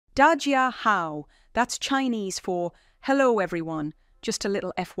Dajia hao, that's Chinese for hello everyone, just a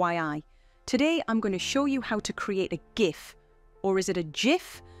little FYI. Today I'm going to show you how to create a GIF. Or is it a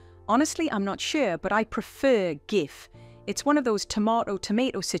GIF? Honestly, I'm not sure, but I prefer GIF. It's one of those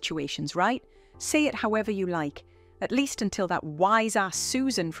tomato situations, right? Say it however you like, at least until that wise-ass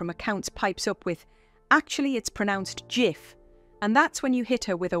Susan from accounts pipes up with, actually it's pronounced GIF. And that's when you hit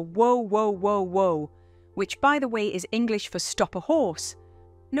her with a whoa, whoa, whoa, whoa, which by the way is English for stop a horse.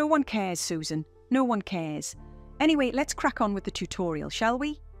 No one cares, Susan. No one cares. Anyway, let's crack on with the tutorial, shall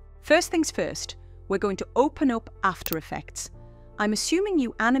we? First things first, we're going to open up After Effects. I'm assuming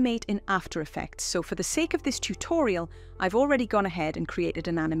you animate in After Effects, so for the sake of this tutorial, I've already gone ahead and created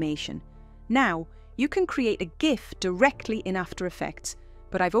an animation. Now, you can create a GIF directly in After Effects,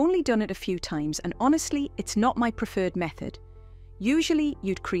 but I've only done it a few times, and honestly, it's not my preferred method. Usually,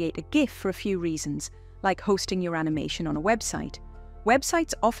 you'd create a GIF for a few reasons, like hosting your animation on a website.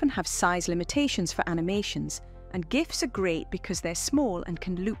 Websites often have size limitations for animations, and GIFs are great because they're small and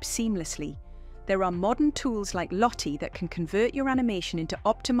can loop seamlessly. There are modern tools like Lottie that can convert your animation into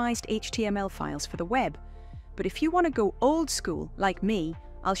optimized HTML files for the web. But if you want to go old school, like me,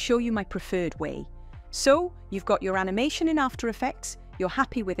 I'll show you my preferred way. So, you've got your animation in After Effects, you're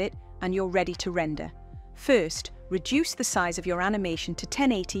happy with it, and you're ready to render. First, reduce the size of your animation to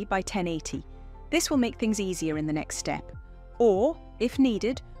 1080 by 1080. This will make things easier in the next step. Or, if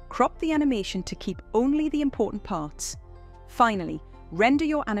needed, crop the animation to keep only the important parts. Finally, render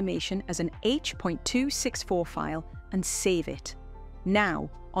your animation as an H.264 file and save it. Now,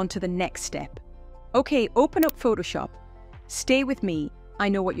 on to the next step. Okay, open up Photoshop. Stay with me, I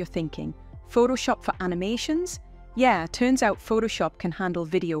know what you're thinking. Photoshop for animations? Yeah, turns out Photoshop can handle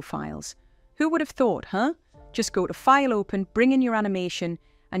video files. Who would have thought, huh? Just go to File Open, bring in your animation,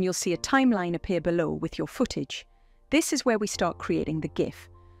 and you'll see a timeline appear below with your footage. This is where we start creating the GIF.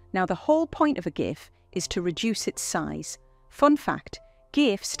 Now, the whole point of a GIF is to reduce its size. Fun fact,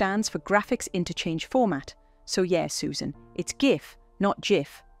 GIF stands for Graphics Interchange Format. So yeah, Susan, it's GIF, not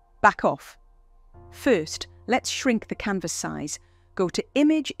GIF. Back off. First, let's shrink the canvas size. Go to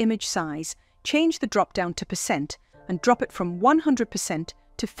Image Size, change the drop-down to %, and drop it from 100%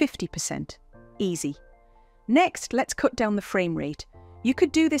 to 50%. Easy. Next, let's cut down the frame rate. You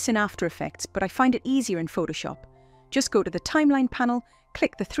could do this in After Effects, but I find it easier in Photoshop. Just go to the Timeline panel,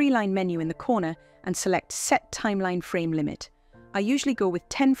 click the three-line menu in the corner, and select Set Timeline Frame Limit. I usually go with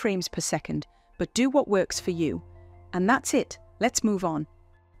 10 frames per second, but do what works for you. And that's it. Let's move on.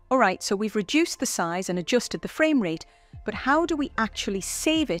 Alright, so we've reduced the size and adjusted the frame rate, but how do we actually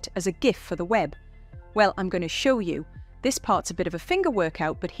save it as a GIF for the web? Well, I'm going to show you. This part's a bit of a finger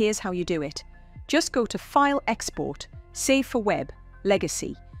workout, but here's how you do it. Just go to File, Export, Save for Web,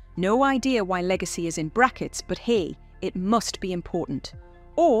 Legacy. No idea why legacy is in brackets, but hey, it must be important.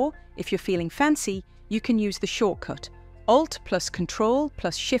 Or, if you're feeling fancy, you can use the shortcut, Alt plus Control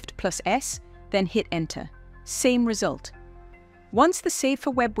plus Shift plus S, then hit Enter. Same result. Once the Save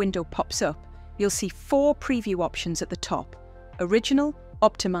for Web window pops up, you'll see 4 preview options at the top: Original,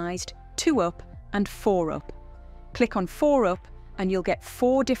 Optimized, 2 Up, and 4 Up. Click on 4 Up, and you'll get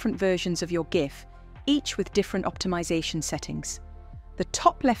 4 different versions of your GIF, each with different optimization settings. The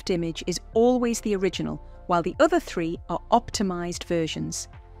top left image is always the original, while the other 3 are optimized versions.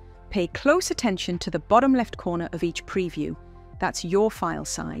 Pay close attention to the bottom left corner of each preview. That's your file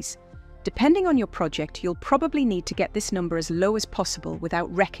size. Depending on your project, you'll probably need to get this number as low as possible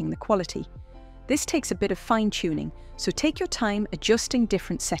without wrecking the quality. This takes a bit of fine-tuning, so take your time adjusting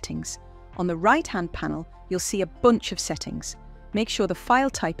different settings. On the right-hand panel, you'll see a bunch of settings. Make sure the file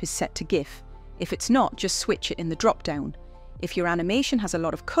type is set to GIF. If it's not, just switch it in the drop-down. If your animation has a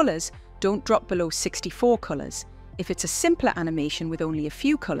lot of colors, don't drop below 64 colors. If it's a simpler animation with only a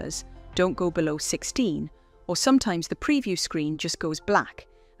few colors, don't go below 16. Or sometimes the preview screen just goes black,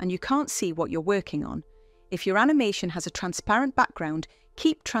 and you can't see what you're working on. If your animation has a transparent background,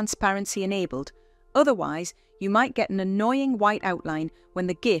 keep transparency enabled. Otherwise, you might get an annoying white outline when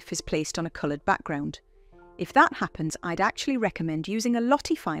the GIF is placed on a colored background. If that happens, I'd actually recommend using a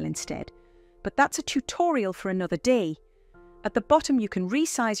Lottie file instead. But that's a tutorial for another day. At the bottom, you can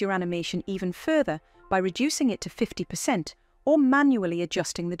resize your animation even further by reducing it to 50% or manually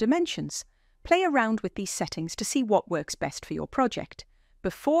adjusting the dimensions. Play around with these settings to see what works best for your project.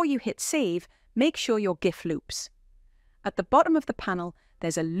 Before you hit Save, make sure your GIF loops. At the bottom of the panel,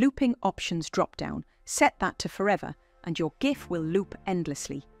 there's a Looping Options drop-down. Set that to Forever, and your GIF will loop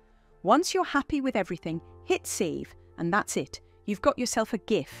endlessly. Once you're happy with everything, hit Save, and that's it. You've got yourself a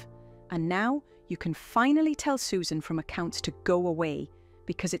GIF. And now, you can finally tell Susan from accounts to go away,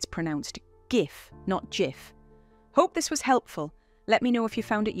 because it's pronounced GIF, not GIF. Hope this was helpful. Let me know if you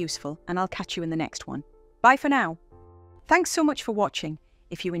found it useful, and I'll catch you in the next one. Bye for now. Thanks so much for watching.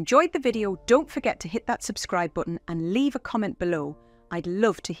 If you enjoyed the video, don't forget to hit that subscribe button and leave a comment below. I'd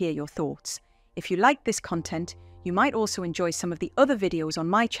love to hear your thoughts. If you like this content, you might also enjoy some of the other videos on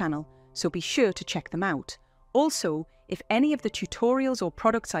my channel, so be sure to check them out. Also, if any of the tutorials or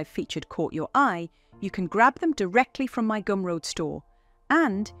products I've featured caught your eye, you can grab them directly from my Gumroad store.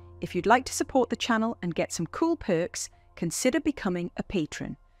 And if you'd like to support the channel and get some cool perks, consider becoming a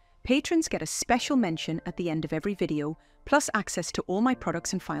patron. Patrons get a special mention at the end of every video, plus access to all my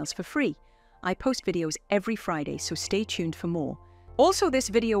products and files for free. I post videos every Friday, so stay tuned for more. Also, this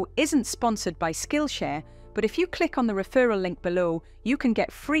video isn't sponsored by Skillshare, but if you click on the referral link below, you can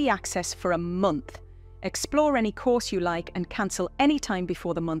get free access for a month. Explore any course you like and cancel anytime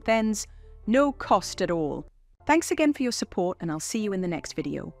before the month ends. No cost at all. Thanks again for your support, and I'll see you in the next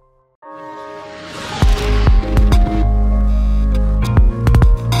video.